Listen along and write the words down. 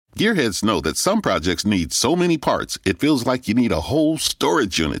Gearheads know that some projects need so many parts, it feels like you need a whole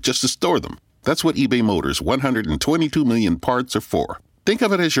storage unit just to store them. That's what eBay Motors' 122 million parts are for. Think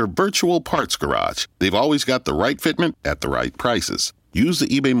of it as your virtual parts garage. They've always got the right fitment at the right prices. Use the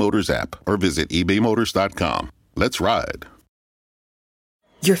eBay Motors app or visit ebaymotors.com. Let's ride.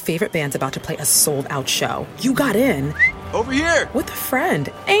 Your favorite band's about to play a sold-out show. You got in. Over here! With a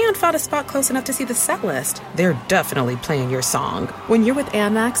friend. And found a spot close enough to see the set list. They're definitely playing your song. When you're with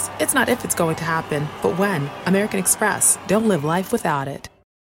Amex, it's not if it's going to happen, but when. American Express. Don't live life without it.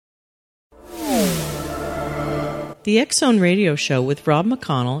 The X Zone Radio Show with Rob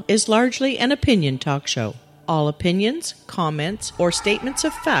McConnell is largely an opinion talk show. All opinions, comments, or statements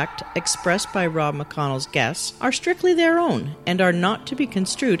of fact expressed by Rob McConnell's guests are strictly their own and are not to be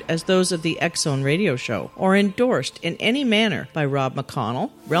construed as those of the X Zone Radio Show or endorsed in any manner by Rob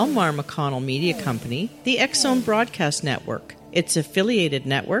McConnell, Relmar McConnell Media Company, the X Zone Broadcast Network, its affiliated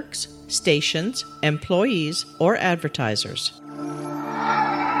networks, stations, employees, or advertisers.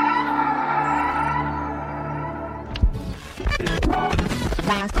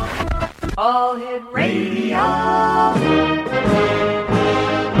 All Hit Radio.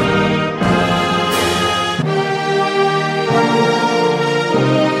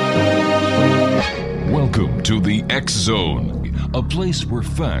 Welcome to the X Zone, a place where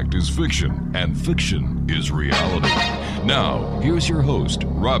fact is fiction and fiction is reality. Now, here's your host,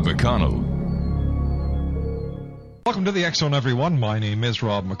 Rob McConnell. Welcome to the X Zone, everyone. My name is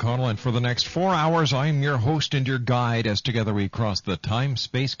Rob McConnell, and for the next 4 hours, I'm your host and your guide as together we cross the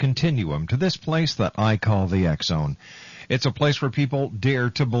time-space continuum to this place that I call the X Zone. It's a place where people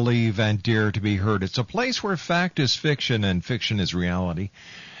dare to believe and dare to be heard. It's a place where fact is fiction and fiction is reality.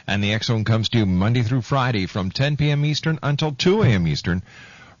 And the X Zone comes to you Monday through Friday from 10 p.m. Eastern until 2 a.m. Eastern,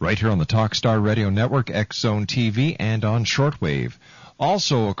 right here on the Talkstar Radio Network, X Zone TV, and on shortwave.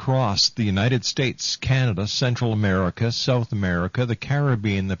 Also across the United States, Canada, Central America, South America, the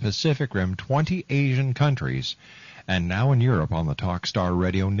Caribbean, the Pacific Rim, 20 Asian countries, and now in Europe on the Talkstar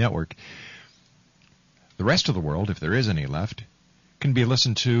Radio Network. The rest of the world, if there is any left, can be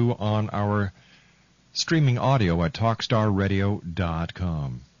listened to on our streaming audio at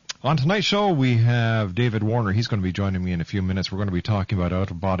TalkstarRadio.com. On tonight's show, we have David Warner. He's going to be joining me in a few minutes. We're going to be talking about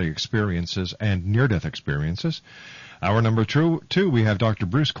out-of-body experiences and near-death experiences. Hour number two, we have Dr.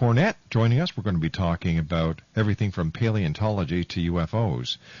 Bruce Cornett joining us. We're going to be talking about everything from paleontology to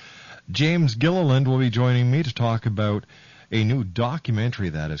UFOs. James Gilliland will be joining me to talk about a new documentary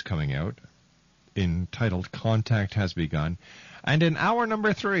that is coming out entitled Contact Has Begun. And in hour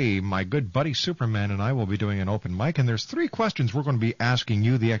number 3, my good buddy Superman and I will be doing an open mic, and there's 3 questions we're going to be asking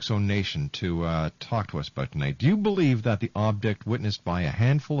you, the X Zone Nation, to talk to us about tonight. Do you believe that the object witnessed by a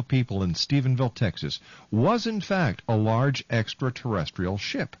handful of people in Stephenville, Texas, was in fact a large extraterrestrial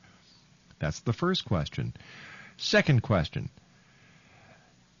ship? That's the first question. Second question.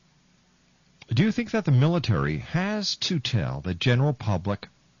 Do you think that the military has to tell the general public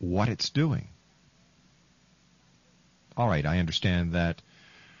what it's doing? All right, I understand that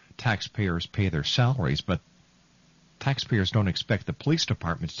taxpayers pay their salaries, but taxpayers don't expect the police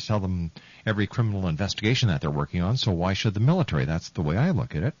department to tell them every criminal investigation that they're working on, so why should the military? That's the way I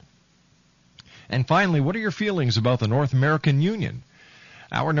look at it. And finally, what are your feelings about the North American Union?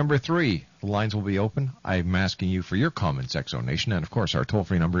 Hour number 3, the lines will be open. I'm asking you for your comments, X Zone Nation, and of course our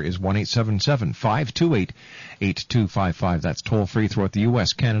toll-free number is 1-877-528-8255. That's toll-free throughout the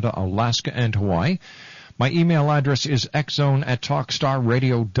U.S., Canada, Alaska, and Hawaii. My email address is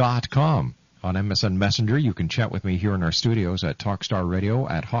xzone@talkstarradio.com. On MSN Messenger, you can chat with me here in our studios at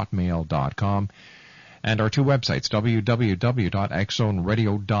talkstarradio@hotmail.com. And our 2 websites,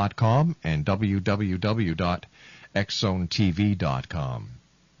 www.xzoneradio.com and www.xzonetv.com.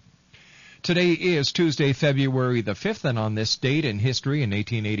 Today is Tuesday, February the 5th, and on this date in history in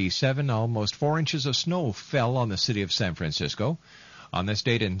 1887, almost 4 inches of snow fell on the city of San Francisco. On this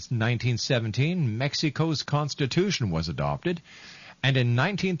date in 1917, Mexico's Constitution was adopted. And in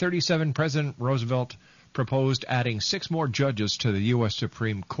 1937, President Roosevelt proposed adding 6 more judges to the U.S.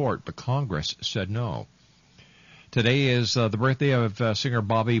 Supreme Court, but Congress said no. Today is the birthday of singer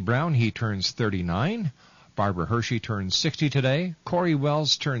Bobby Brown. He turns 39. Barbara Hershey turns 60 today. Corey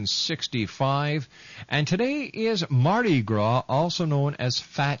Wells turns 65. And today is Mardi Gras, also known as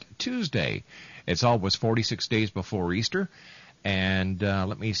Fat Tuesday. It's always 46 days before Easter. And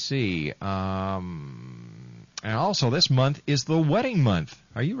let me see. And also this month is the wedding month.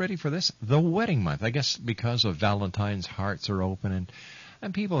 Are you ready for this? The wedding month. I guess because of Valentine's, hearts are open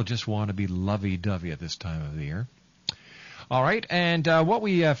and people just want to be lovey-dovey at this time of the year. All right, and what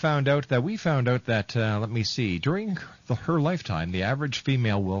we found out that let me see, during her lifetime, the average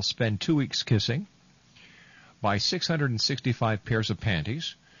female will spend 2 weeks kissing, buy 665 pairs of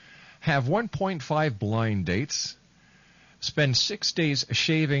panties, have 1.5 blind dates, spend 6 days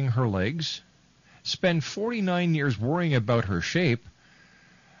shaving her legs, spend 49 years worrying about her shape,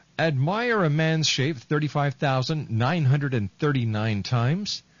 admire a man's shape 35,939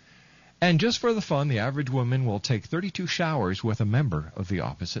 times, and just for the fun, the average woman will take 32 showers with a member of the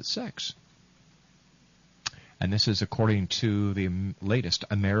opposite sex. And this is according to the latest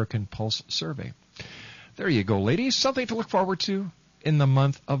American Pulse survey. There you go, ladies. Something to look forward to in the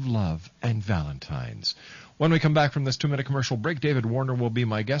month of love and Valentine's. When we come back from this 2-minute commercial break, David Warner will be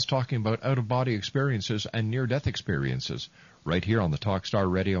my guest talking about out-of-body experiences and near-death experiences right here on the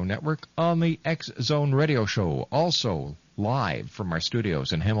Talkstar Radio Network on the X-Zone Radio Show. Also live from our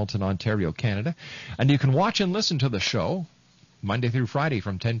studios in Hamilton, Ontario, Canada. And you can watch and listen to the show Monday through Friday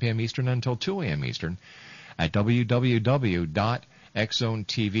from 10 p.m. Eastern until 2 a.m. Eastern at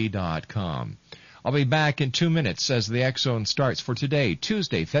www.xzonetv.com. I'll be back in 2 minutes as the X-Zone starts for today,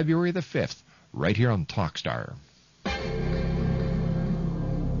 Tuesday, February the 5th, right here on Talkstar.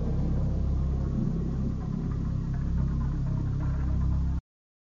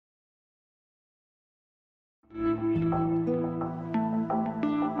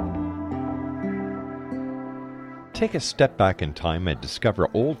 Take a step back in time and discover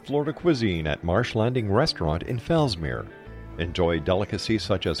old Florida cuisine at Marsh Landing Restaurant in Fellsmere. Enjoy delicacies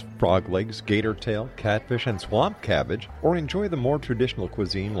such as frog legs, gator tail, catfish, and swamp cabbage, or enjoy the more traditional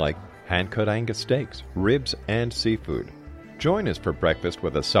cuisine like hand-cut Angus steaks, ribs, and seafood. Join us for breakfast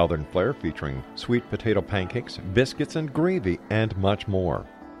with a southern flair featuring sweet potato pancakes, biscuits, and gravy, and much more.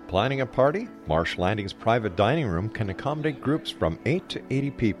 Planning a party? Marsh Landing's private dining room can accommodate groups from 8 to 80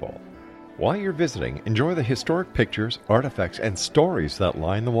 people. While you're visiting, enjoy the historic pictures, artifacts, and stories that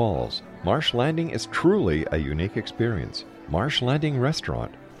line the walls. Marsh Landing is truly a unique experience. Marsh Landing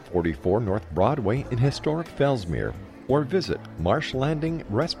Restaurant, 44 North Broadway in historic Fellsmere, or visit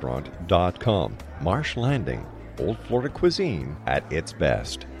marshlandingrestaurant.com. Marsh Landing, Old Florida cuisine at its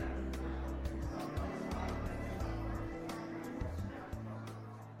best.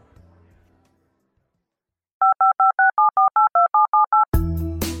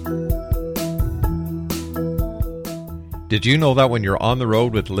 Did you know that when you're on the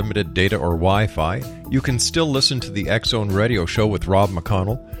road with limited data or Wi-Fi, you can still listen to the X-Zone Radio Show with Rob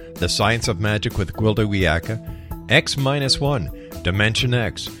McConnell, The Science of Magic with Gwilda Wiyaka, X-1, Dimension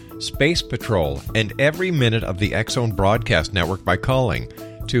X, Space Patrol, and every minute of the X-Zone Broadcast Network by calling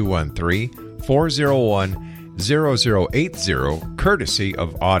 213-401-0080, courtesy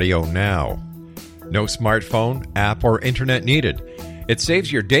of Audio Now. No smartphone, app, or internet needed. It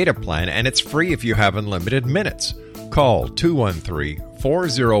saves your data plan, and it's free if you have unlimited minutes. Call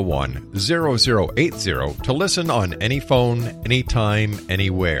 213-401-0080 to listen on any phone, anytime,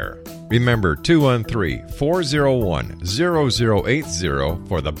 anywhere. Remember, 213-401-0080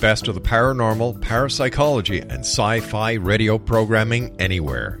 for the best of the paranormal, parapsychology, and sci-fi radio programming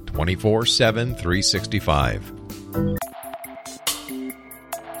anywhere, 24/7, 365.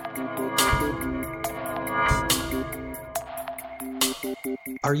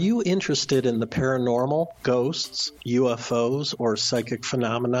 Are you interested in the paranormal, ghosts, UFOs, or psychic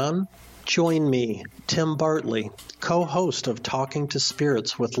phenomenon? Join me, Tim Bartley, co-host of Talking to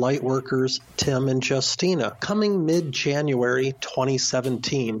Spirits with Lightworkers Tim and Justina, coming mid-January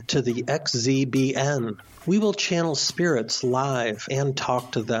 2017 to the XZBN. We will channel spirits live and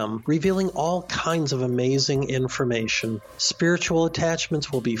talk to them, revealing all kinds of amazing information. Spiritual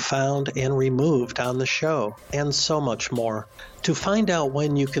attachments will be found and removed on the show, and so much more. To find out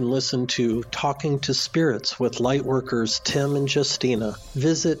when you can listen to Talking to Spirits with Lightworkers Tim and Justina,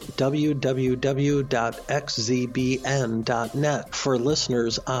 visit www.xzbn.net for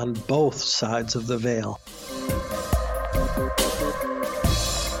listeners on both sides of the veil.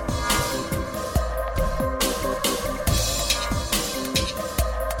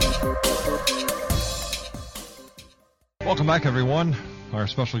 Welcome back, everyone. Our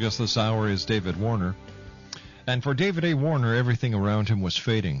special guest this hour is David Warner. And for David A. Warner, everything around him was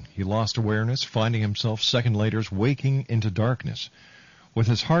fading. He lost awareness, finding himself second later waking into darkness. With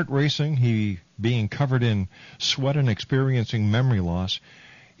his heart racing, he being covered in sweat and experiencing memory loss,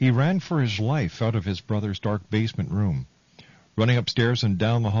 he ran for his life out of his brother's dark basement room. Running upstairs and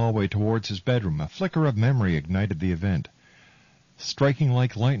down the hallway towards his bedroom, a flicker of memory ignited the event. Striking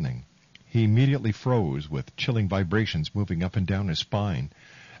like lightning, he immediately froze with chilling vibrations moving up and down his spine,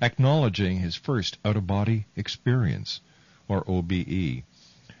 acknowledging his first out-of-body experience, or OBE.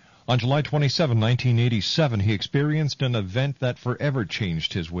 On July 27, 1987, he experienced an event that forever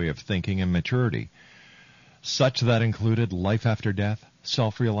changed his way of thinking and maturity. Such that included life after death,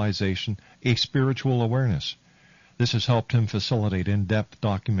 self-realization, a spiritual awareness. This has helped him facilitate in-depth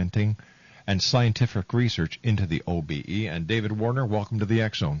documenting and scientific research into the OBE. And David Warner, welcome to the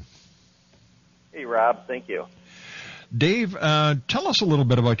X-Zone. Hey, Rob. Thank you. Dave, tell us a little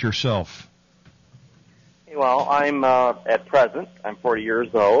bit about yourself. Well, I'm at present, I'm 40 years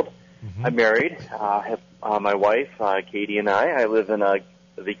old. Mm-hmm. I'm married. I have my wife, Katie, and I live in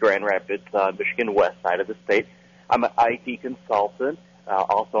the Grand Rapids, Michigan west side of the state. I'm an IT consultant,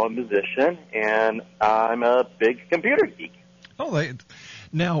 also a musician, and I'm a big computer geek. Oh,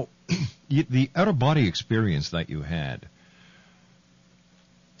 now, the out-of-body experience that you had,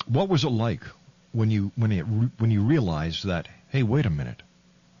 what was it like when you realized that, hey, wait a minute,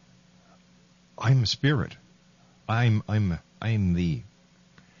 I'm a spirit. I'm the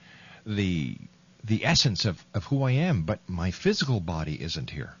essence of who I am, but my physical body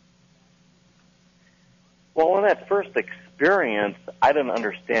isn't here. Well, in that first experience, I didn't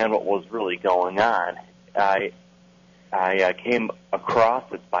understand what was really going on. I came across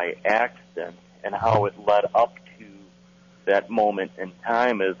it by accident, and how it led up to that moment in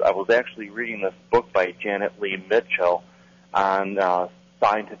time is I was actually reading this book by Janet Lee Mitchell on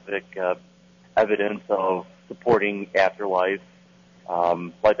scientific evidence of supporting afterlife,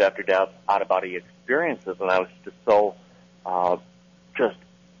 life after death, out-of-body experiences, and I was just so just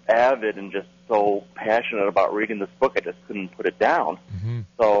avid and just so passionate about reading this book, I just couldn't put it down. Mm-hmm.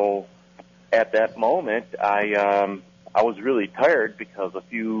 So at that moment, I was really tired because a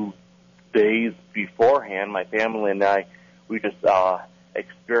few days beforehand, my family and I, we just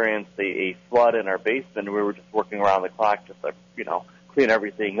experienced a flood in our basement, and we were just working around the clock just to, clean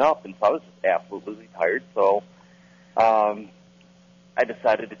everything up, and so I was just absolutely tired. So I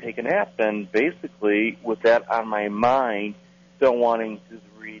decided to take a nap, and basically with that on my mind, still wanting to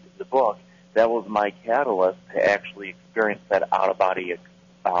read the book, that was my catalyst to actually experience that out-of-body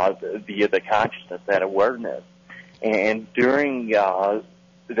via the consciousness, that awareness. And during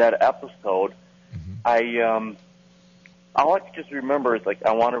that episode, mm-hmm. All I could just remember is,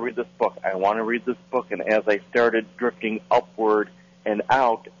 I want to read this book. I want to read this book. And as I started drifting upward and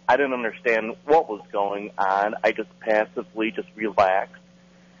out, I didn't understand what was going on. I just passively just relaxed.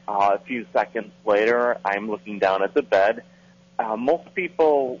 A few seconds later, I'm looking down at the bed. Most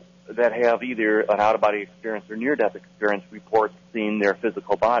people that have either an out-of-body experience or near-death experience report seeing their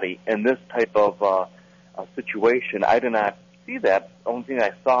physical body. In this type of situation, I did not see that. The only thing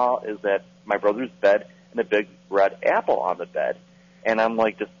I saw is that my brother's bed and a big red apple on the bed. And I'm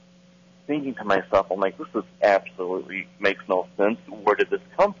just thinking to myself, this is absolutely makes no sense. Where did this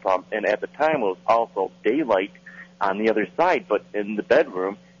come from? And at the time, it was also daylight on the other side, but in the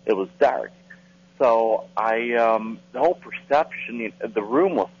bedroom, it was dark. So the whole perception, the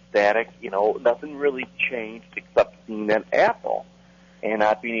room was static, nothing really changed except seeing that apple and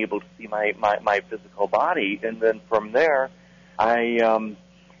not being able to see my physical body. And then from there,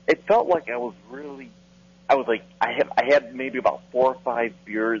 it felt like I had maybe about 4 or 5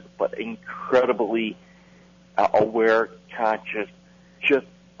 beers, but incredibly aware, conscious, just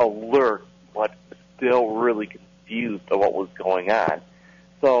alert, but still really confused of what was going on.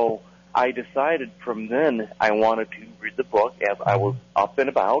 So I decided from then I wanted to read the book as I was up and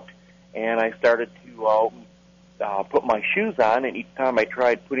about, and I started to put my shoes on, and each time I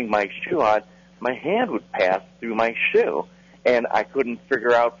tried putting my shoe on, my hand would pass through my shoe. And I couldn't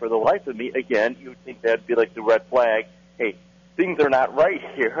figure out for the life of me. Again, you would think that'd be like the red flag. Hey, things are not right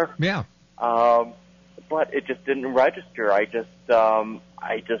here. Yeah. But it just didn't register. I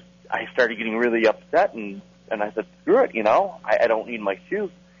started getting really upset, and I said, screw it. I don't need my shoes.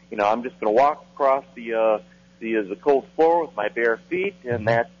 I'm just going to walk across the cold floor with my bare feet, and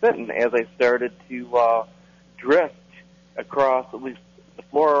that's it. And as I started to drift across at least the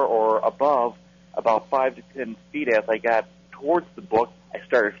floor or above, about 5 to 10 feet as I got towards the book, I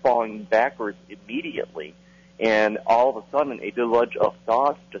started falling backwards immediately. And all of a sudden, a deluge of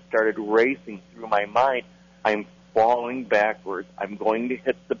thoughts just started racing through my mind. I'm falling backwards. I'm going to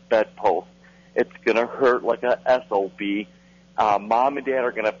hit the bedpost. It's going to hurt like a SOB. Mom and Dad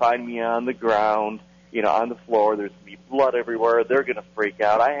are going to find me on the ground, on the floor. There's going to be blood everywhere. They're going to freak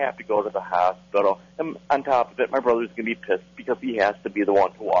out. I have to go to the hospital. And on top of it, my brother's going to be pissed because he has to be the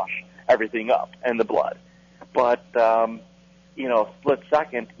one to wash everything up and the blood. But, split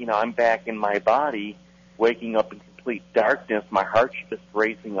second, I'm back in my body, waking up in complete darkness. My heart's just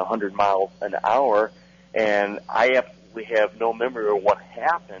racing 100 miles an hour, and I absolutely have no memory of what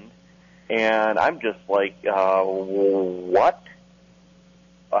happened. And I'm just like, what?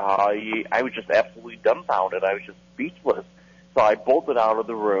 I was just absolutely dumbfounded. I was just speechless. So I bolted out of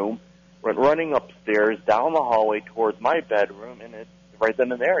the room, went running upstairs, down the hallway towards my bedroom, and it right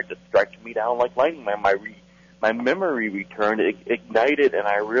then and there, it just struck me down like lightning. My memory returned, it ignited, and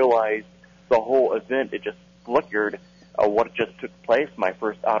I realized the whole event, it just flickered what just took place, my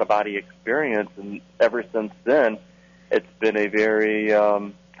first out-of-body experience, and ever since then, it's been a very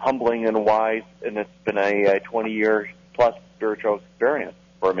humbling and wise, and it's been a 20-year-plus spiritual experience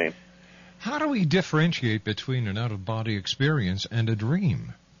for me. How do we differentiate between an out-of-body experience and a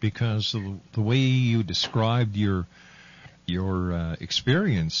dream? Because the way you described your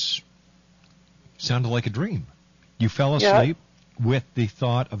experience sounded like a dream. You fell asleep with the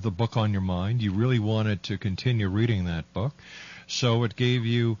thought of the book on your mind. You really wanted to continue reading that book. So it gave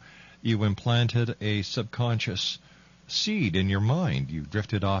you implanted a subconscious seed in your mind. You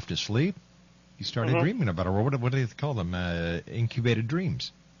drifted off to sleep. You started dreaming about it. Or what do they call them? Incubated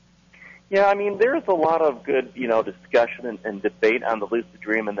dreams. Yeah, I mean, there's a lot of good, discussion and debate on the lucid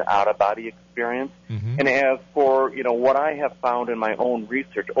dream and the out-of-body experience. And as for, what I have found in my own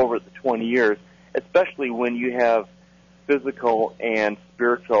research over the 20 years, especially when you have physical and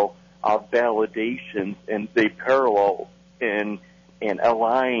spiritual validations, and they parallel and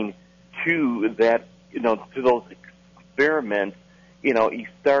align to that, to those experiments, you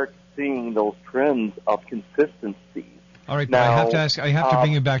start seeing those trends of consistency. All right, now, I have to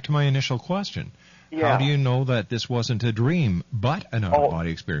bring you back to my initial question. Yeah. How do you know that this wasn't a dream, but an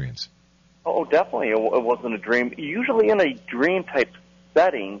out-of-body experience? Oh, definitely. It wasn't a dream. Usually in a dream-type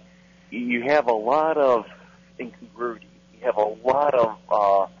setting, you have a lot of incongruity. You have a lot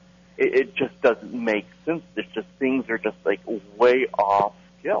of, it just doesn't make sense. It's just, things are just like way off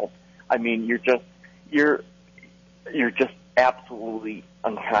skill. I mean, you're just absolutely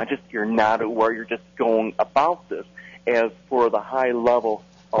unconscious. You're not aware. You're just going about this. As for the high level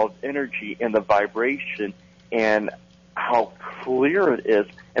of energy and the vibration and how clear it is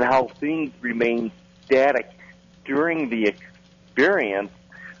and how things remain static during the experience,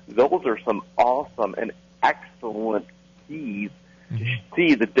 those are some awesome and excellent keys to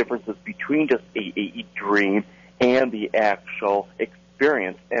see the differences between just a dream and the actual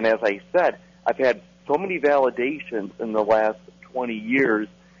experience. And as I said, I've had so many validations in the last 20 years.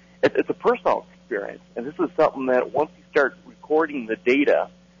 It's a personal experience, and this is something that once you start recording the data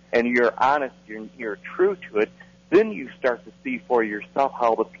and you're honest, you're true to it, then you start to see for yourself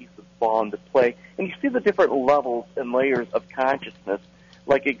how the pieces fall into play, and you see the different levels and layers of consciousness.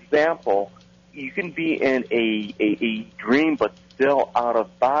 Like example, you can be in a dream but still out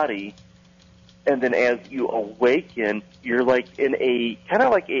of body, and then as you awaken, you're like in a kind of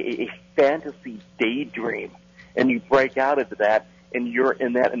like a fantasy daydream, and you break out of that, and you're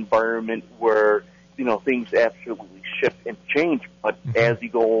in that environment where, things absolutely shift and change, but as you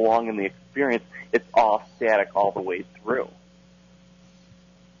go along in the experience, it's all static all the way through.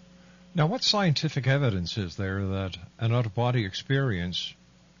 Now, what scientific evidence is there that an out-of-body experience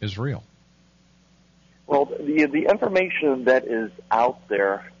is real? Well, the information that is out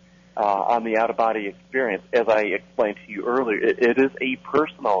there on the out-of-body experience, as I explained to you earlier, it is a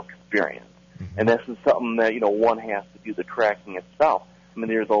personal experience. And this is something that, one has to do the tracking itself. I mean,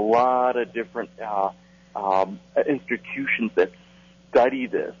 there's a lot of different institutions that study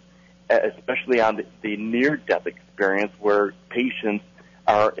this, especially on the near-death experience where patients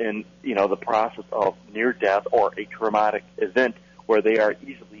are in, the process of near-death or a traumatic event where they are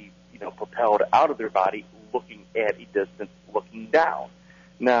easily, propelled out of their body looking at a distance, looking down.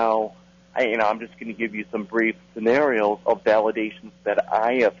 Now, I'm just going to give you some brief scenarios of validations that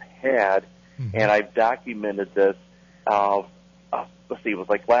I have had, and I've documented this. Let's see, it was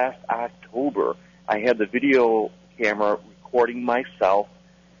like last October. I had the video camera recording myself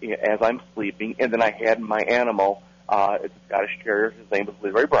as I'm sleeping, and then I had my animal, it's a Scottish Terrier, his name was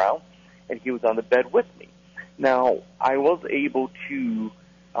Leroy Brown, and he was on the bed with me. Now, I was able to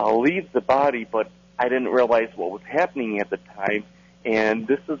leave the body, but I didn't realize what was happening at the time, and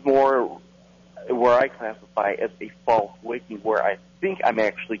this is more where I classify as a false waking, where I think I'm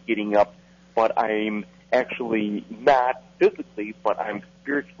actually getting up, but I'm actually not physically, but I'm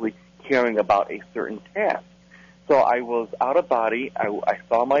spiritually caring about a certain task. So I was out of body. I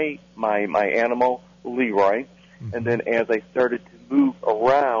saw my animal, Leroy, and then as I started to move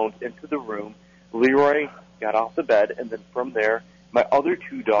around into the room, Leroy got off the bed, and then from there, my other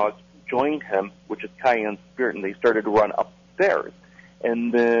two dogs joined him, which is Cayenne Spirit, and they started to run upstairs.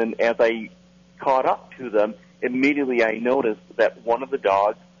 And then as I caught up to them, immediately I noticed that one of the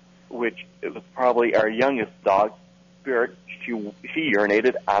dogs, which it was probably our youngest dog, Spirit, she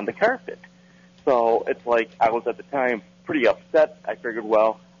urinated on the carpet. So it's like I was at the time pretty upset. I figured,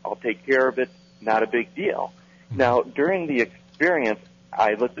 well, I'll take care of it. Not a big deal. Now, during the experience,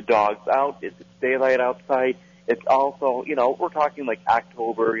 I let the dogs out. It's daylight outside. It's also, we're talking like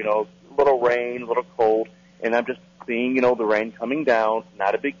October, a little rain, a little cold, and I'm just seeing, the rain coming down.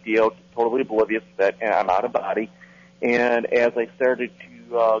 Not a big deal. Totally oblivious that I'm out of body. And as I started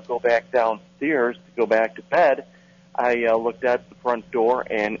to go back downstairs to go back to bed, I looked at the front door,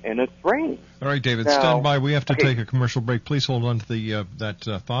 and it's raining. All right, David, now, stand by. We have to take a commercial break. Please hold on to the that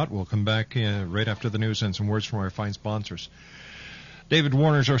thought. We'll come back right after the news and some words from our fine sponsors. David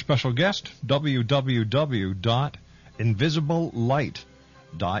Warner is our special guest,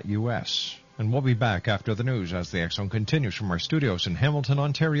 www.invisiblelight.us. And we'll be back after the news as the X-Zone continues from our studios in Hamilton,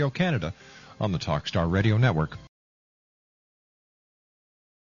 Ontario, Canada, on the Talkstar Radio Network.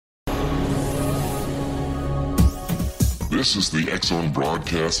 This is the X-Zone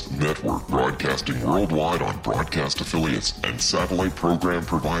Broadcast Network, broadcasting worldwide on broadcast affiliates and satellite program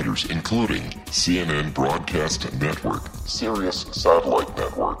providers, including CNN Broadcast Network, Sirius Satellite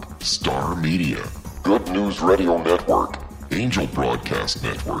Network, Star Media, Good News Radio Network, Angel Broadcast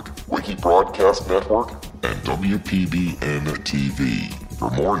Network, Wiki Broadcast Network, and WPBN TV. For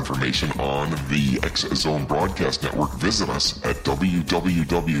more information on the X-Zone Broadcast Network, visit us at www.xzbn.net.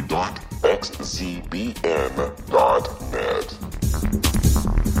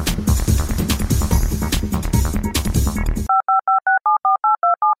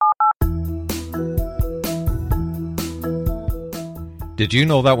 Did you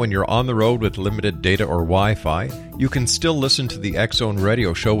know that when you're on the road with limited data or Wi-Fi, you can still listen to the X-Zone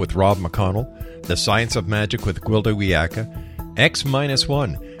Radio Show with Rob McConnell, The Science of Magic with Gwilda Wiyaka,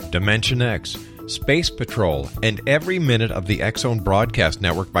 X-1, Dimension X, Space Patrol, and every minute of the X-Zone Broadcast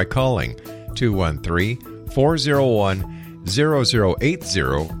Network by calling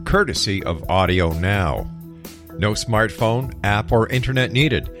 213-401-0080, courtesy of Audio Now. No smartphone, app, or internet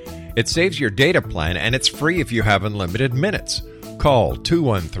needed. It saves your data plan, and it's free if you have unlimited minutes. Call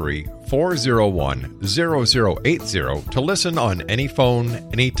 213-401-0080 to listen on any phone,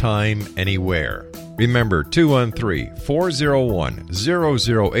 anytime, anywhere. Remember,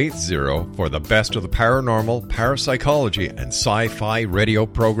 213-401-0080 for the best of the paranormal, parapsychology, and sci-fi radio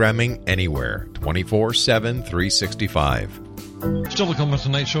programming anywhere, 24/7, 365. Still to come on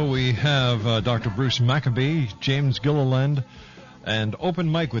tonight's show, we have Dr. Bruce Maccabee, James Gilliland, and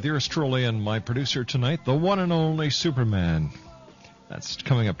Open Mic with yours truly and my producer tonight, the one and only Superman. That's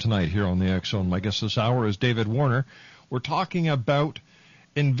coming up tonight here on the X-Zone. My guest this hour is David Warner. We're talking about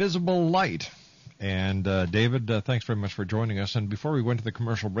invisible light. And David, thanks very much for joining us. And before we went to the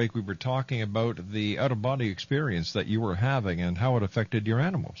commercial break, we were talking about the out-of-body experience that you were having and how it affected your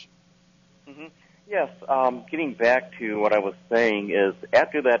animals. Mm-hmm. Yes, getting back to what I was saying is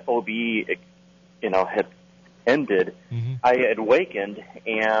after that OBE, had ended, I had awakened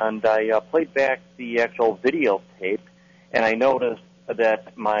and I played back the actual videotape, and I noticed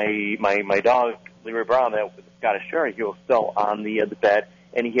that my dog, Leroy Brown, that was Scottish Terrier, he was still on the bed,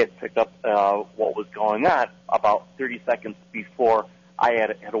 and he had picked up what was going on about 30 seconds before I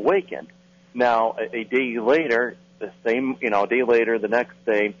had awakened. Now, a day later, the next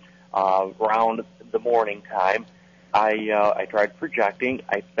day, around the morning time, I tried projecting,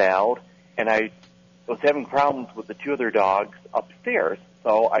 I failed, and I was having problems with the two other dogs upstairs.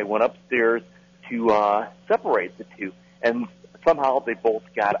 So I went upstairs to separate the two, and somehow they both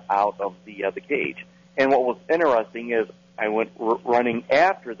got out of the cage. And what was interesting is I went running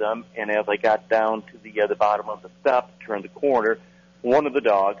after them, and as I got down to the bottom of the steps, turned the corner, one of the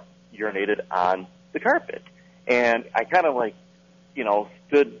dogs urinated on the carpet. And I kind of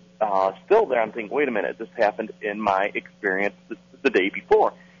stood still there. I'm thinking, wait a minute, this happened in my experience the day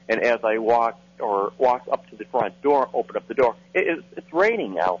before. And as I walked up to the front door, opened up the door, it's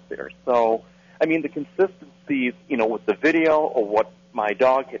raining out there. So, I mean, the consistency, with the video of what my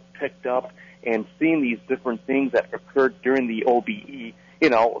dog had picked up and seeing these different things that occurred during the OBE,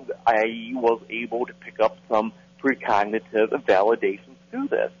 I was able to pick up some precognitive validations through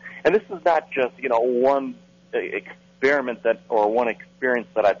this. And this is not just, one experiment one experience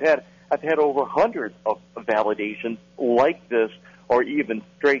that I've had. I've had over hundreds of validations like this, or even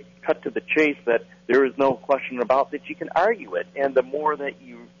straight cut to the chase that there is no question about that you can argue it. And the more that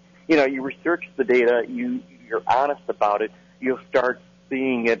you research the data, you're honest about it, you'll start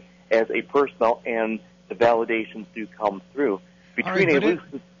seeing it as a personal, and the validations do come through. But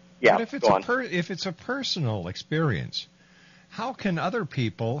if it's a personal experience, how can other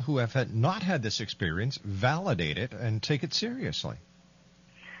people who have not had this experience validate it and take it seriously?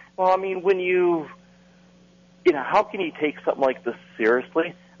 Well, I mean, when how can you take something like this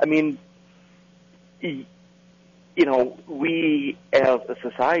seriously? I mean, we as a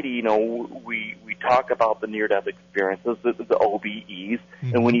society, we talk about the near-death experiences, the OBEs,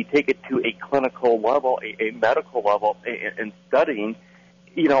 and when you take it to a clinical level, a medical level in studying,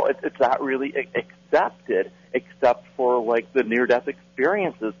 it's not really accepted except for, like, the near-death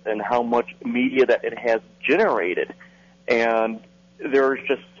experiences and how much media that it has generated. And there's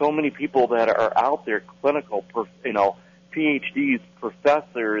just so many people that are out there, clinical, PhDs,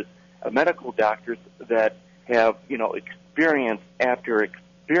 professors, medical doctors that have, experience after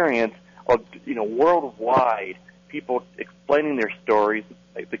experience of, worldwide, people explaining their stories,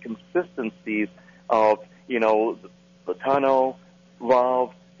 like the consistencies of, the tunnel,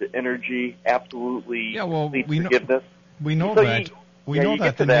 love, the energy, absolutely. Yeah, well, we forgiveness. know that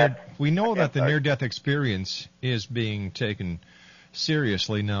the near-death experience is being taken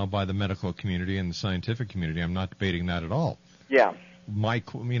seriously now by the medical community and the scientific community. I'm not debating that at all. Yeah. My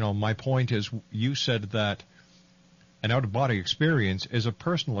point is, you said that an out-of-body experience is a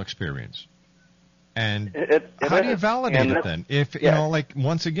personal experience. And how do you validate it then? If,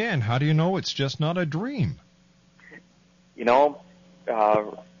 once again, how do you know it's just not a dream?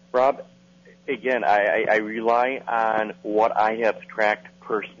 Rob, again, I rely on what I have tracked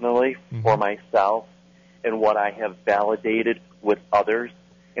personally for myself and what I have validated with others.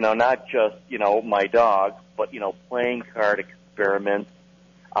 Not just, my dog, but, playing card experiments,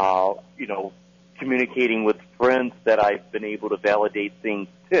 communicating with friends that I've been able to validate things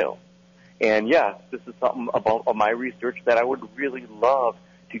too. And yeah, this is something about my research that I would really love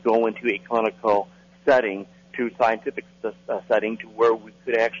to go into a clinical setting, to a scientific setting, to where we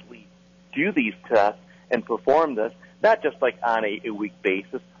could actually do these tests and perform this, not just like on a week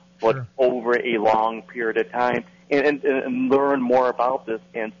basis, but over a long period of time, and learn more about this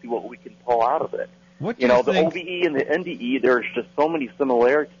and see what we can pull out of it. What do you think? The OBE and the NDE, there's just so many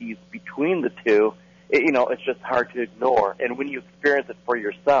similarities between the two. It's just hard to ignore. And when you experience it for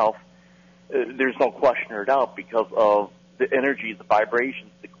yourself, there's no question or doubt because of the energy, the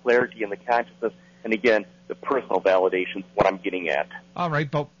vibrations, the clarity, and the consciousness. And again, the personal validation is what I'm getting at. All right,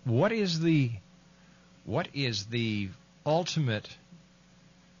 but what is the ultimate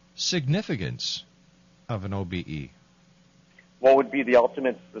significance of an OBE? What would be the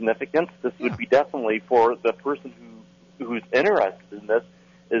ultimate significance? This would be definitely for the person who's interested in this,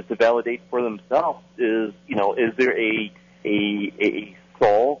 is to validate for themselves. Is there a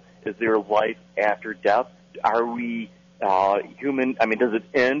soul? Is there life after death? Are we human? I mean, does it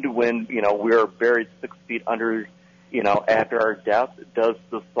end when we're buried 6 feet under? After our death, does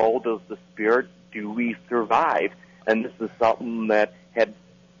the soul, does the spirit, do we survive? And this is something that had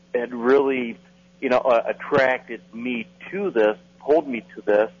really attracted me to this, pulled me to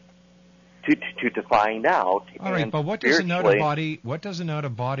this, to find out. All right, but what does an out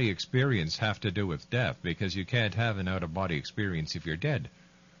of body experience have to do with death? Because you can't have an out of body experience if you're dead.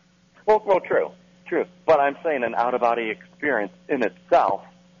 Well, true. But I'm saying an out of body experience in itself.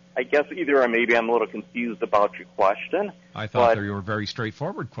 I guess either maybe I'm a little confused about your question. I thought they were very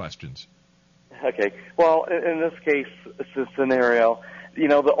straightforward questions. Okay. Well, in this case, this scenario,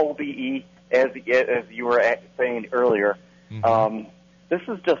 the OBE, as you were saying earlier, this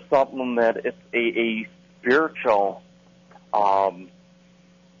is just something that it's a spiritual,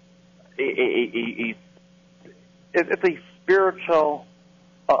 it's a spiritual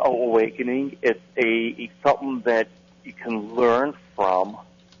awakening. It's something that you can learn from.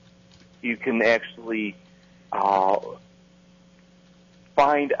 You can actually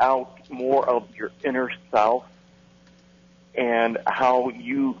find out more of your inner self and how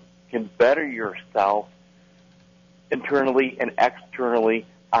you can better yourself internally and externally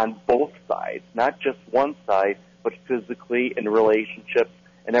on both sides, not just one side, but physically in relationships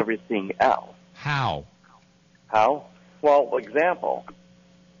and everything else. How? Well, example,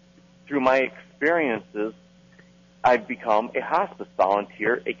 through my experiences, I've become a hospice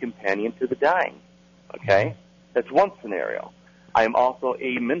volunteer, a companion to the dying. Okay? That's one scenario. I'm also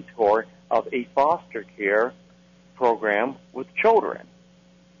a mentor of a foster care program with children.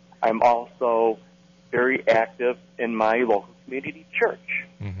 I'm also very active in my local community church.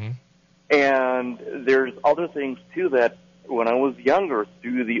 And there's other things, too, that when I was younger,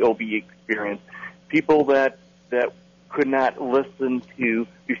 through the OB experience, people that could not listen to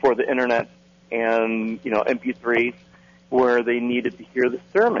before the internet and, MP3s, where they needed to hear the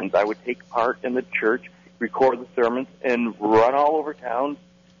sermons. I would take part in the church, record the sermons, and run all over town,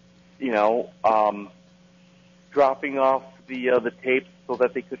 dropping off the tapes so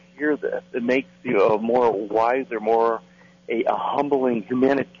that they could hear this. It makes you a more wiser, more a humbling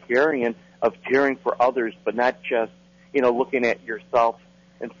humanitarian of caring for others, but not just, looking at yourself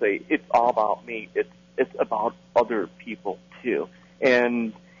and say it's all about me. It's about other people too.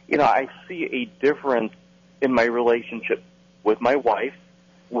 And I see a difference in my relationship with my wife,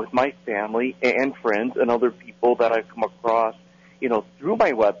 with my family and friends and other people that I've come across, through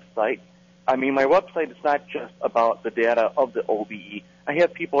my website. I mean, my website is not just about the data of the OBE. I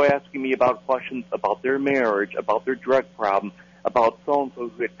have people asking me about questions about their marriage, about their drug problem, about so-and-so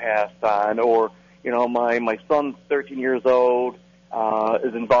who had passed on, or, my son's 13 years old,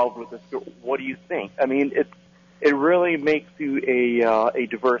 is involved with this. What do you think? I mean, it really makes you a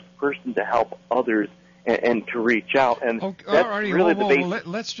diverse person to help others and to reach out. And that's really the basic.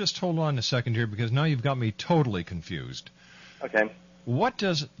 Let's just hold on a second here, because now you've got me totally confused. Okay. What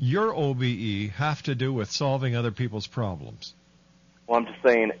does your OBE have to do with solving other people's problems? Well, I'm just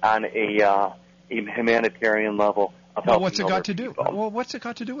saying on a humanitarian level of helping what's it got to do? People. Well, what's it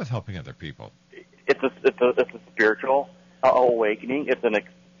got to do with helping other people? It's a spiritual awakening. It's an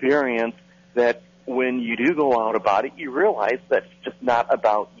experience that when you do go out about it, you realize that it's just not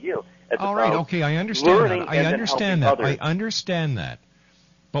about you. It's all right, okay, I understand that. I understand that.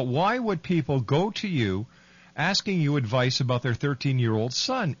 But why would people go to you asking you advice about their 13-year-old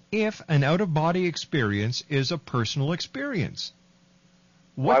son if an out-of-body experience is a personal experience?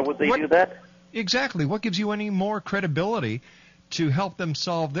 Why would they do that? Exactly. What gives you any more credibility to help them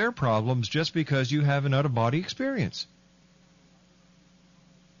solve their problems just because you have an out-of-body experience?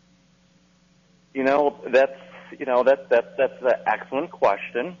 That's an excellent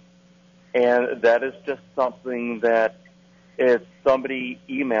question, and that is just something that if somebody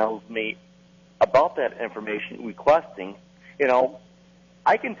emails me about that information requesting,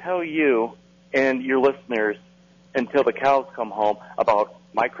 I can tell you and your listeners until the cows come home about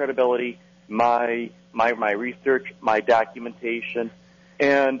my credibility, my research, my documentation,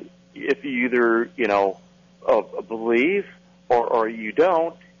 and if you either believe or you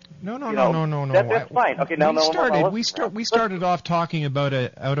don't. No. That's fine. Okay, We started off talking about an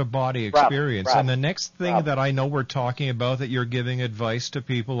out-of-body experience, Rob, and the next thing that I know we're talking about that you're giving advice to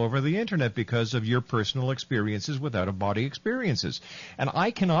people over the Internet because of your personal experiences with out-of-body experiences. And I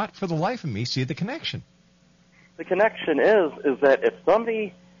cannot, for the life of me, see the connection. The connection is that if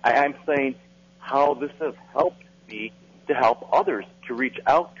somebody, I'm saying how this has helped me to help others, to reach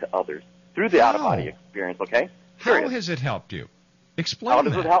out to others through the out-of-body experience, okay? How has it helped you? Explain How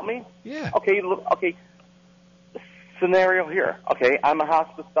does it help me? Yeah. Okay. Scenario here. Okay, I'm a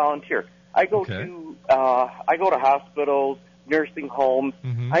hospice volunteer. I go to hospitals, nursing homes.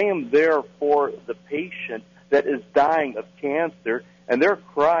 Mm-hmm. I am there for the patient that is dying of cancer, and they're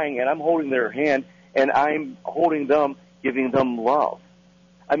crying, and I'm holding their hand, and I'm holding them, giving them love.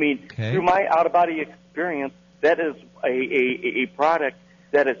 I mean, through my out-of-body experience, that is a product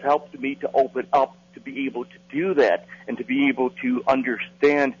that has helped me to open up to be able to do that and to be able to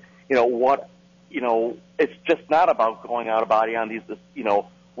understand, it's just not about going out of body on these,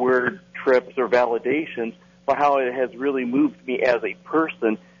 weird trips or validations, but how it has really moved me as a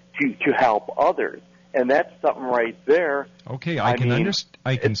person to help others. And that's something right there. Okay, I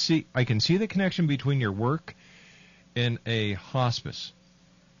can see the connection between your work in a hospice.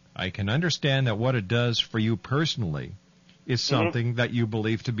 I can understand that what it does for you personally is something that you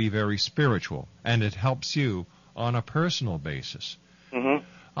believe to be very spiritual, and it helps you on a personal basis. Mm-hmm.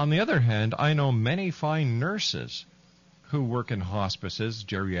 On the other hand, I know many fine nurses who work in hospices,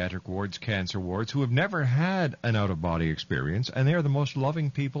 geriatric wards, cancer wards, who have never had an out-of-body experience, and they are the most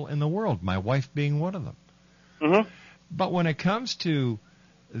loving people in the world, my wife being one of them. Mm-hmm. But when it comes to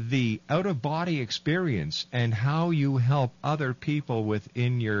the out-of-body experience and how you help other people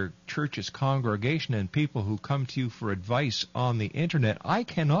within your church's congregation and people who come to you for advice on the Internet, I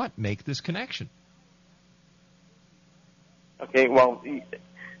cannot make this connection. Okay, well,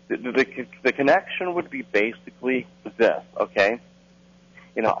 the connection would be basically this, okay?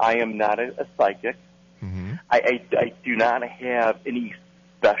 I am not a psychic. Mm-hmm. I do not have any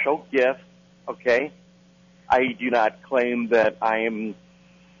special gifts, okay? I do not claim that I am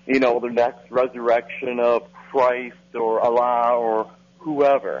the next resurrection of Christ or Allah or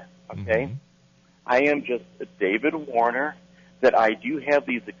whoever, okay? Mm-hmm. I am just a David Warner, that I do have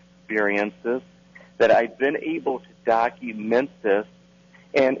these experiences, that I've been able to document this,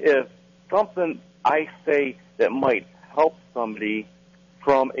 and if something I say that might help somebody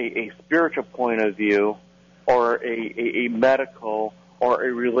from a spiritual point of view or a medical or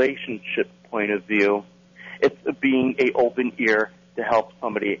a relationship point of view, it's being an open ear to help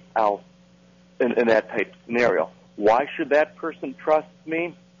somebody else in that type of scenario. Why should that person trust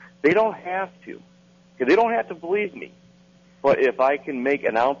me? They don't have to. They don't have to believe me. But if I can make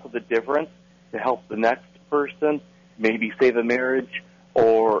an ounce of the difference to help the next person, maybe save a marriage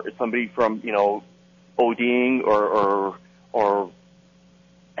or somebody from, ODing or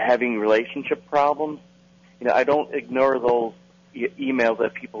having relationship problems, I don't ignore those emails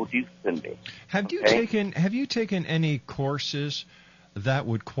that people do send me. Have you taken any courses that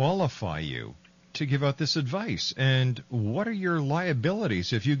would qualify you to give out this advice? And what are your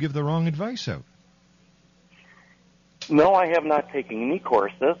liabilities if you give the wrong advice out? No, I have not taken any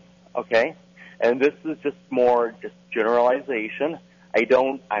courses, okay? And this is just more just generalization.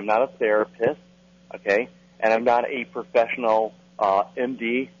 I'm not a therapist, okay? And I'm not a professional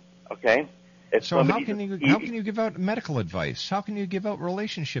MD, okay? So how can you give out medical advice? How can you give out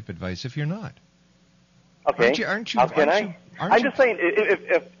relationship advice if you're not? Okay. Aren't you? How can I? I'm just saying,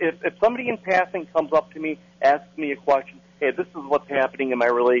 if somebody in passing comes up to me, asks me a question, hey, this is what's happening in my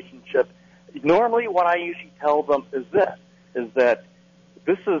relationship, normally what I usually tell them is that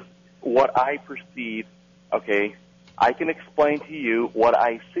this is what I perceive, okay? I can explain to you what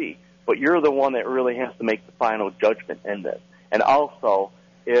I see, but you're the one that really has to make the final judgment in this. And also,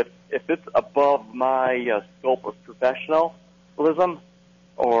 if it's above my scope of professionalism,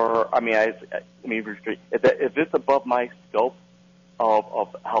 or if it's above my scope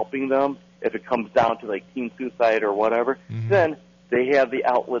of helping them, if it comes down to like teen suicide or whatever, then they have the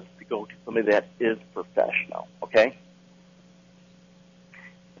outlets to go to somebody that is professional. Okay.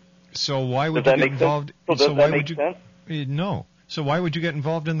 So why would you get involved? So does that make sense? No. So why would you get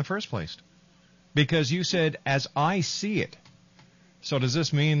involved in the first place? Because you said, as I see it. So does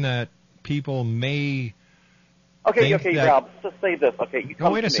this mean that people may... Okay, Rob, let's just say this. Okay, you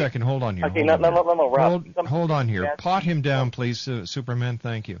come wait to a me. second. Hold on here. Okay, no, Rob. Hold on here. Pot him down, please, Superman.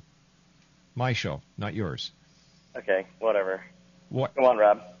 Thank you. My show, not yours. Okay, whatever. What? Come on,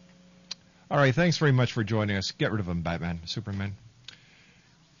 Rob. All right, thanks very much for joining us. Get rid of him, Batman, Superman.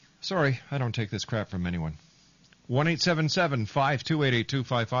 Sorry, I don't take this crap from anyone.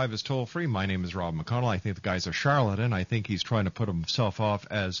 1-877-528-8255 is toll-free. My name is Rob McConnell. I think the guy's a charlatan. I think he's trying to put himself off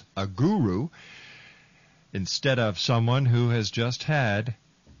as a guru instead of someone who has just had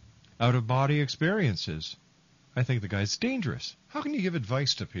out-of-body experiences. I think the guy's dangerous. How can you give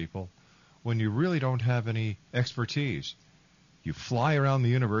advice to people when you really don't have any expertise? You fly around the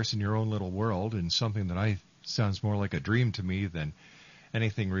universe in your own little world in something that sounds more like a dream to me than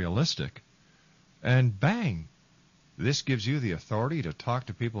anything realistic. And bang, this gives you the authority to talk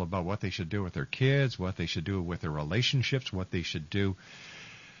to people about what they should do with their kids, what they should do with their relationships, what they should do.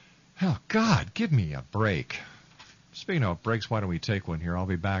 Oh, God, give me a break. Speaking of breaks, why don't we take one here? I'll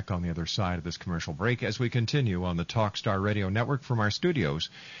be back on the other side of this commercial break as we continue on the Talkstar Radio Network from our studios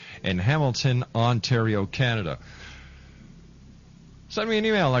in Hamilton, Ontario, Canada. Send me an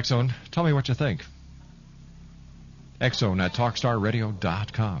email, Exxon. Tell me what you think.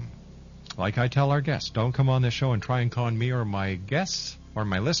 Exxon@TalkstarRadio.com. Like I tell our guests, don't come on this show and try and con me or my guests or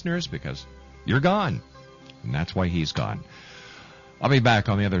my listeners because you're gone. And that's why he's gone. I'll be back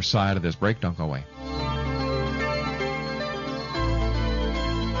on the other side of this break. Don't go away.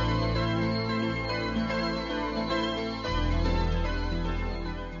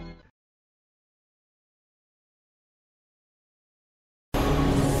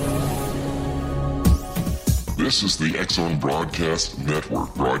 This is the Exxon Broadcast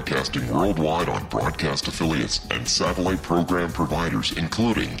Network, broadcasting worldwide on broadcast affiliates and satellite program providers,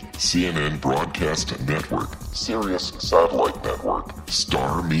 including CNN Broadcast Network, Sirius Satellite Network,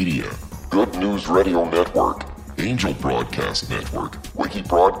 Star Media, Good News Radio Network, Angel Broadcast Network, Wiki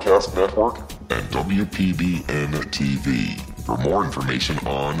Broadcast Network, and WPBN TV. For more information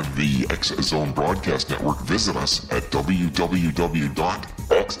on the X-Zone Broadcast Network, visit us at www.xzbn.net.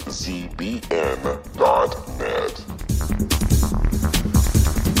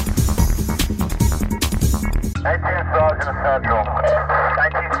 19 Sergeant Central.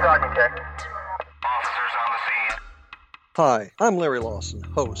 19 Sergeant, check. Officers on the scene. Hi, I'm Larry Lawson,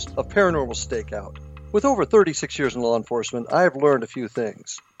 host of Paranormal Stakeout. With over 36 years in law enforcement, I have learned a few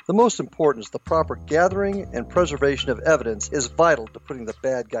things. The most important is the proper gathering and preservation of evidence is vital to putting the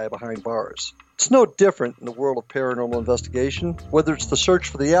bad guy behind bars. It's no different in the world of paranormal investigation. Whether it's the search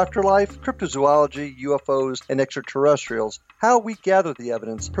for the afterlife, cryptozoology, UFOs, and extraterrestrials, how we gather the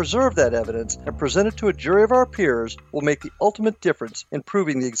evidence, preserve that evidence, and present it to a jury of our peers will make the ultimate difference in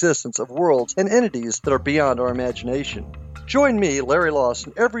proving the existence of worlds and entities that are beyond our imagination. Join me, Larry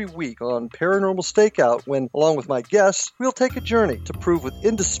Lawson, every week on Paranormal Stakeout when, along with my guests, we'll take a journey to prove with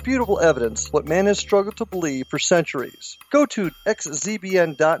indisputable evidence what man has struggled to believe for centuries. Go to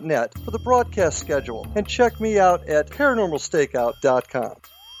xzbn.net for the broadcast schedule and check me out at paranormalstakeout.com.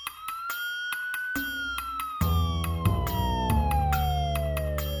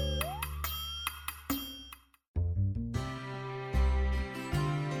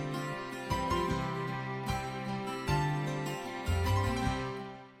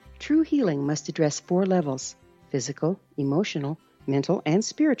 True healing must address 4 levels: physical, emotional, mental, and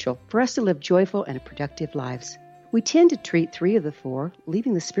spiritual, for us to live joyful and productive lives. We tend to treat 3 of the 4,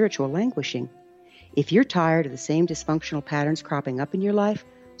 leaving the spiritual languishing. If you're tired of the same dysfunctional patterns cropping up in your life,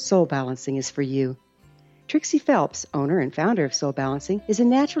 Soul Balancing is for you. Trixie Phelps, owner and founder of Soul Balancing, is a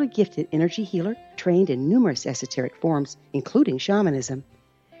naturally gifted energy healer trained in numerous esoteric forms, including shamanism.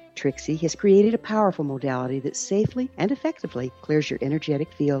 Trixie has created a powerful modality that safely and effectively clears your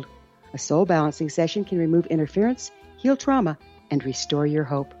energetic field. A Soul Balancing session can remove interference, heal trauma, and restore your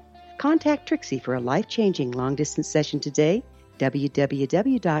hope. Contact Trixie for a life-changing long-distance session today,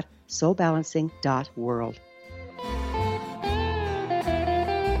 www.soulbalancing.world.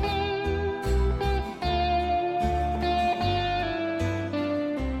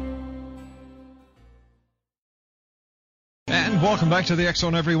 And welcome back to the X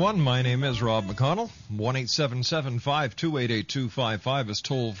Zone, everyone. My name is Rob McConnell. 1-877-528-8255 is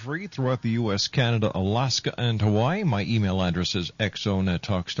toll-free throughout the U.S., Canada, Alaska, and Hawaii. My email address is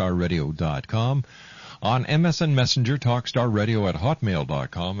xzone@talkstarradio.com. On MSN Messenger,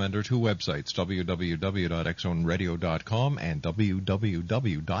 talkstarradio@hotmail.com, and our 2 websites, www.xzoneradio.com and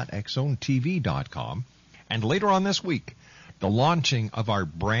www.xzonetv.com. And later on this week, the launching of our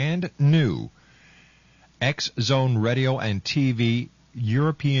brand new X Zone Radio and TV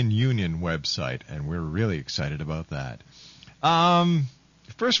European Union website, and we're really excited about that.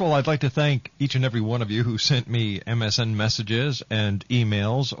 First of all, I'd like to thank each and every one of you who sent me MSN messages and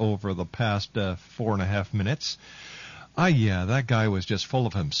emails over the past 4.5 minutes. Yeah, that guy was just full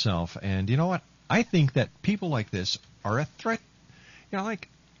of himself, and you know what? I think that people like this are a threat. You know, like,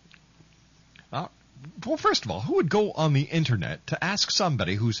 well, first of all, who would go on the internet to ask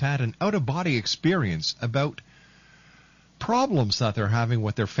somebody who's had an out-of-body experience about problems that they're having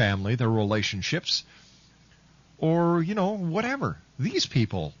with their family, their relationships, or, you know, whatever? These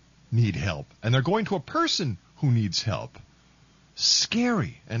people need help, and they're going to a person who needs help.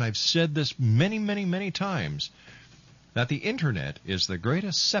 Scary. And I've said this many, many, many times, that the internet is the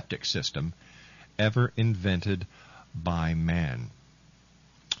greatest septic system ever invented by man.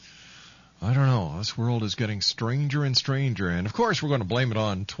 I don't know. This world is getting stranger and stranger. And, of course, we're going to blame it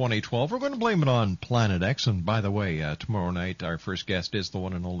on 2012. We're going to blame it on Planet X. And, by the way, tomorrow night, our first guest is the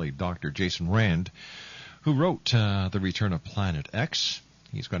one and only Dr. Jason Rand, who wrote The Return of Planet X.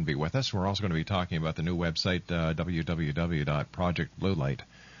 He's going to be with us. We're also going to be talking about the new website,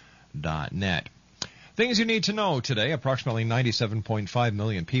 www.projectbluelight.net. Things you need to know today. Approximately 97.5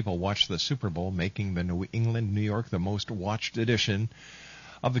 million people watched the Super Bowl, making the New England, New York the most watched edition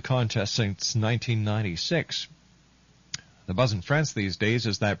of the contest since 1996. The buzz in France these days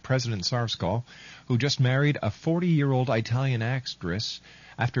is that President Sarkozy, who just married a 40-year-old Italian actress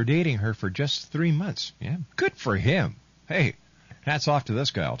after dating her for just 3 months. Yeah, good for him. Hey, hats off to this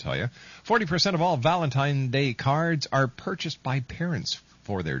guy, I'll tell you. 40% of all Valentine's Day cards are purchased by parents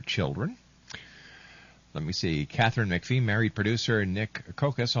for their children. Let me see. Catherine McPhee married producer Nick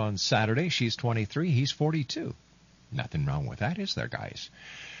Kokas on Saturday. She's 23. He's 42. Nothing wrong with that, is there, guys?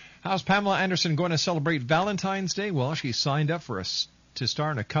 How's Pamela Anderson going to celebrate Valentine's Day? Well, she signed up to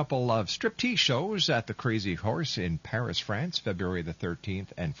star in a couple of striptease shows at the Crazy Horse in Paris, France, February the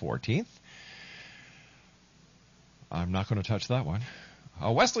 13th and 14th. I'm not going to touch that one.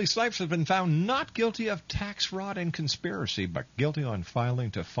 Wesley Snipes has been found not guilty of tax fraud and conspiracy, but guilty on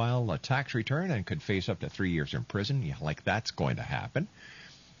failing to file a tax return and could face up to 3 years in prison. Yeah, like that's going to happen.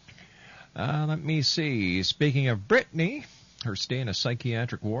 Let me see. Speaking of Brittany, her stay in a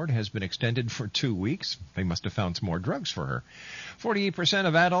psychiatric ward has been extended for 2 weeks. They must have found some more drugs for her. 48%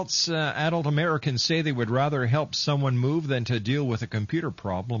 of adult Americans say they would rather help someone move than to deal with a computer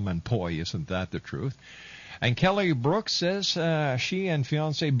problem, and boy, isn't that the truth. And Kelly Brooks says she and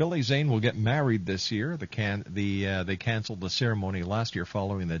fiancé Billy Zane will get married this year. They canceled the ceremony last year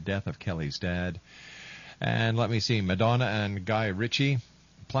following the death of Kelly's dad. And let me see. Madonna and Guy Ritchie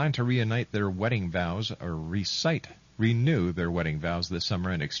plan to reunite their wedding vows, or renew their wedding vows this summer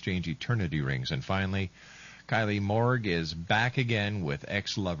and exchange eternity rings. And finally, Kylie Morgue is back again with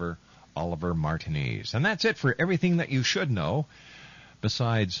ex-lover Oliver Martinez. And that's it for everything that you should know,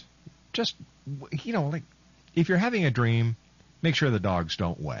 besides just, you know, like, if you're having a dream, make sure the dogs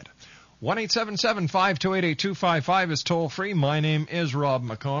don't wet. 1-877-528-8255 is toll-free. My name is Rob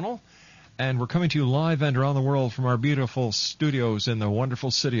McConnell. And we're coming to you live and around the world from our beautiful studios in the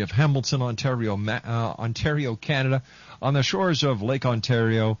wonderful city of Hamilton, Ontario, Canada, on the shores of Lake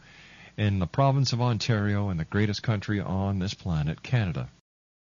Ontario, in the province of Ontario, in the greatest country on this planet, Canada.